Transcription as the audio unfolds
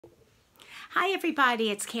Hi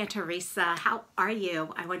everybody, it's Teresa. How are you?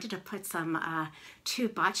 I wanted to put some Tu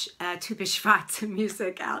Bishvat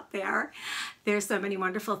music out there. There's so many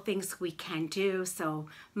wonderful things we can do. So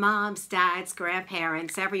moms, dads,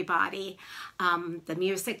 grandparents, everybody. The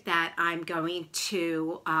music that I'm going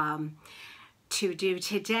to do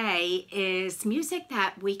today is music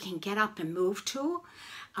that we can get up and move to,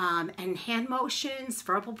 and hand motions,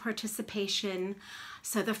 verbal participation.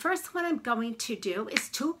 So the first one I'm going to do is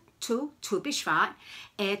Tu Bishvat.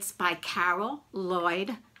 It's by Carol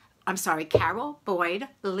Boyd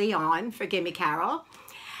Leon. Forgive me, Carol.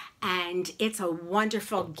 And it's a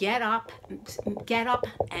wonderful get up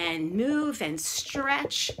and move and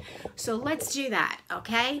stretch. So let's do that,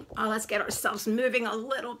 okay? Let's get ourselves moving a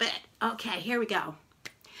little bit. Okay, here we go.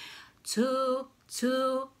 Tu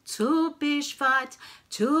Bishvat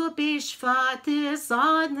is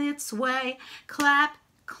on its way. Clap,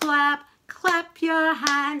 clap, clap your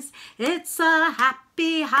hands. It's a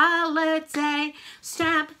happy holiday.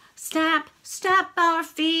 Stamp, stamp, stamp our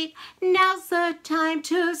feet. Now's the time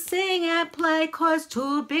to sing and play, 'cause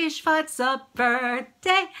Tu Bishvat's a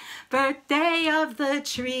birthday of the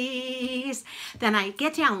trees. Then I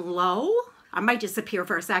get down low. I might disappear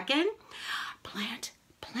for a second. Plant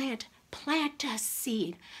a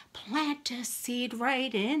seed. Plant a seed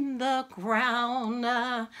right in the ground.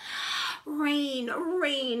 Rain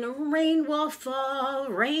will fall.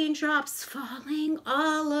 Raindrops falling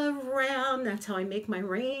all around. That's how I make my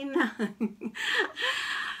rain.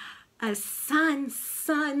 A sun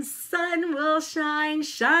will shine,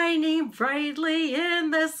 shining brightly in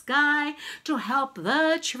the sky to help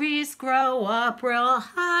the trees grow up real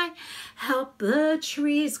high. Help the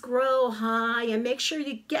trees grow high, and make sure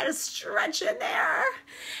you get a stretch in there.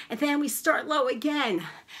 And then we start low again.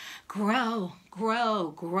 Grow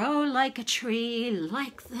like a tree,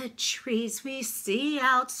 like the trees we see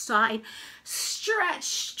outside.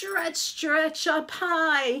 Stretch up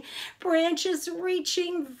high, branches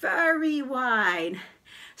reaching very wide.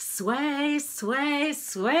 Sway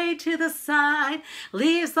to the side,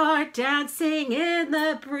 leaves are dancing in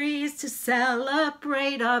the breeze to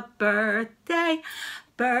celebrate a birthday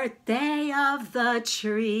of the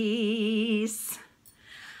trees.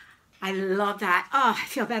 I love that. Oh, I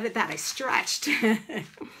feel better that I stretched.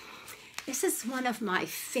 This is one of my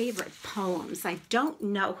favorite poems. I don't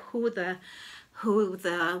know who the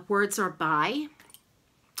words are by.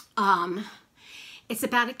 It's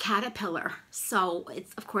about a caterpillar. So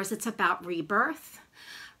of course it's about rebirth,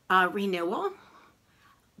 renewal,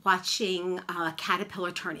 watching a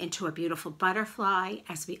caterpillar turn into a beautiful butterfly,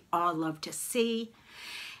 as we all love to see.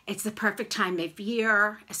 It's the perfect time of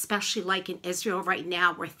year, especially like in Israel right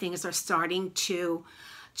now, where things are starting to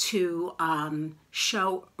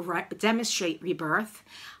demonstrate rebirth.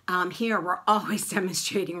 Here we're always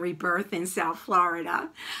demonstrating rebirth in South Florida.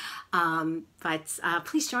 But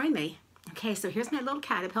please join me. Okay, so here's my little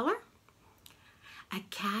caterpillar. A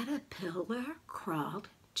caterpillar crawled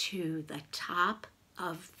to the top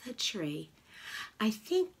of the tree. I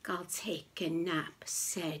think I'll take a nap,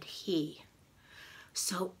 said he.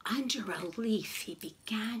 So under a leaf he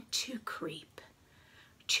began to creep,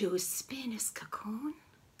 to spin his cocoon,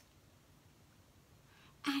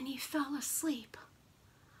 and he fell asleep.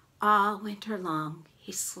 All winter long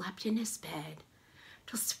he slept in his bed,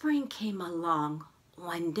 till spring came along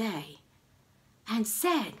one day and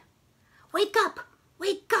said, wake up,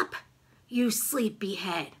 you sleepy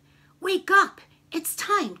head. Wake up, it's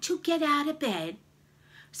time to get out of bed.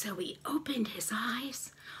 So he opened his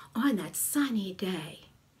eyes. On that sunny day,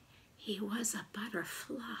 he was a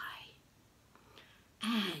butterfly,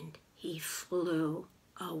 and he flew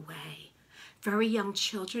away. Very young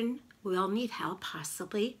children will need help,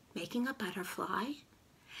 possibly making a butterfly.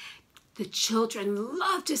 The children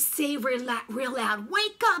love to say real loud,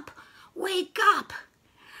 wake up.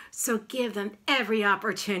 So give them every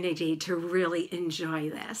opportunity to really enjoy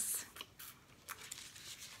this.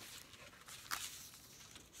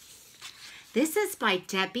 This is by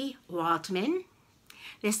Debbie Waldman.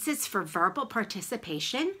 This is for verbal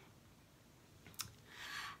participation.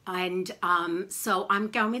 And so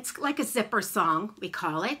it's like a zipper song, we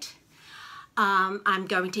call it. I'm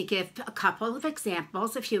going to give a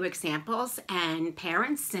few examples, and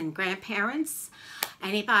parents and grandparents,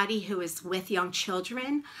 anybody who is with young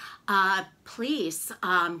children, please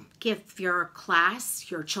give your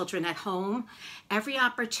class, your children at home, every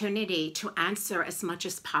opportunity to answer as much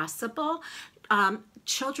as possible.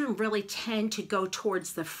 Children really tend to go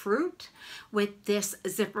towards the fruit with this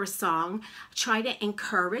zipper song. Try to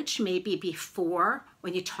encourage, maybe before,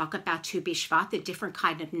 when you talk about Tu Bishvat, the different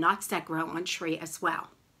kind of nuts that grow on tree as well.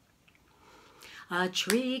 A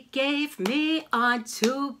tree gave me on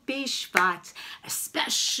Tu B'Shvat a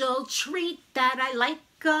special treat that I like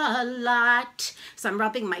a lot. So I'm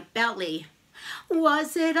rubbing my belly.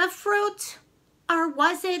 Was it a fruit or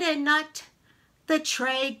was it a nut? The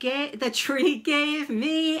tree gave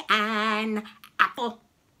me an apple.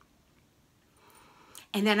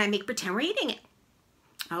 And then I make pretend we're eating it.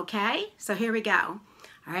 Okay, so here we go.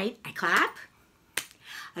 All right, I clap.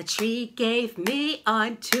 A tree gave me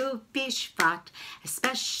on Tu B'Shvat a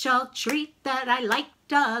special treat that I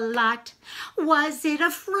liked a lot. Was it a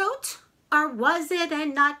fruit or was it a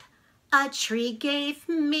nut? A tree gave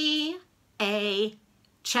me a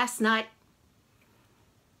chestnut.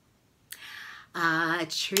 A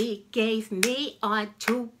tree gave me on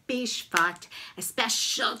Tu B'Shvat a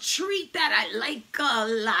special treat that I like a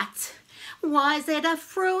lot. Was it a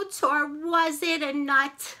fruit or was it a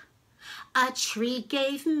nut? A tree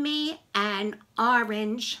gave me an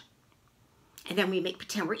orange. And then we make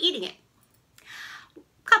pretend we're eating it.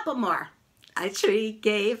 Couple more. A tree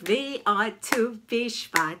gave me on Tu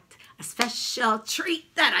B'Shvat a special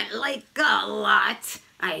treat that I like a lot.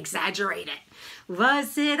 I exaggerate it.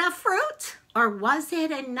 Was it a fruit or was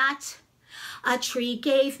it a nut? A tree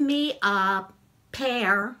gave me a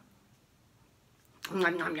pear.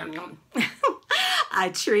 Yum, yum, yum, yum. A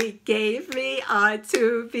tree gave me on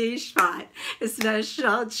Tu B'Shvat a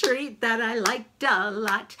special treat that I liked a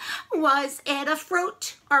lot. Was it a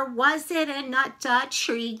fruit or was it a nut? A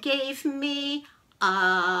tree gave me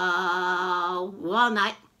a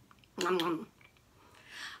walnut.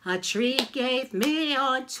 A tree gave me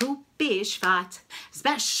on Tu B'Shvat a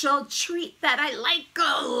special treat that I like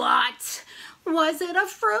a lot. Was it a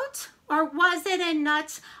fruit or was it a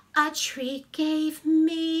nut? A tree gave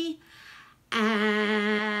me and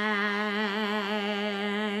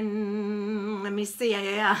let me see,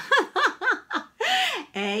 a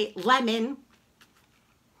lemon.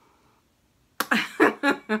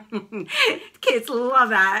 Kids love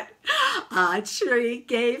that. A tree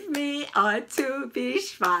gave me on Tu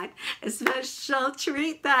B'Shvat a special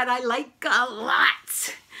treat that I like a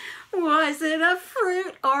lot. Was it a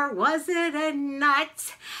fruit or was it a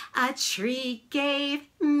nut? A tree gave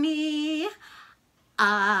me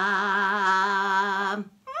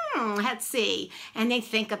let's see. And they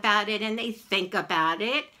think about it and they think about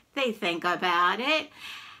it. They think about it.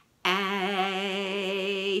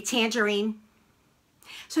 A tangerine.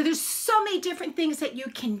 So there's so many different things that you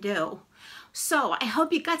can do. So I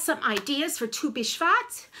hope you got some ideas for Tu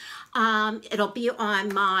B'Shvat. It'll be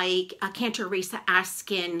on my Cantor Risa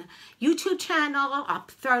Askin YouTube channel. I'll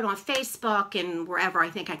throw it on Facebook and wherever I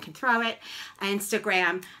think I can throw it,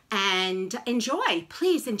 Instagram. And enjoy.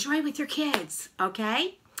 Please enjoy with your kids,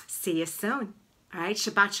 okay? See you soon. All right,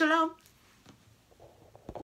 Shabbat Shalom.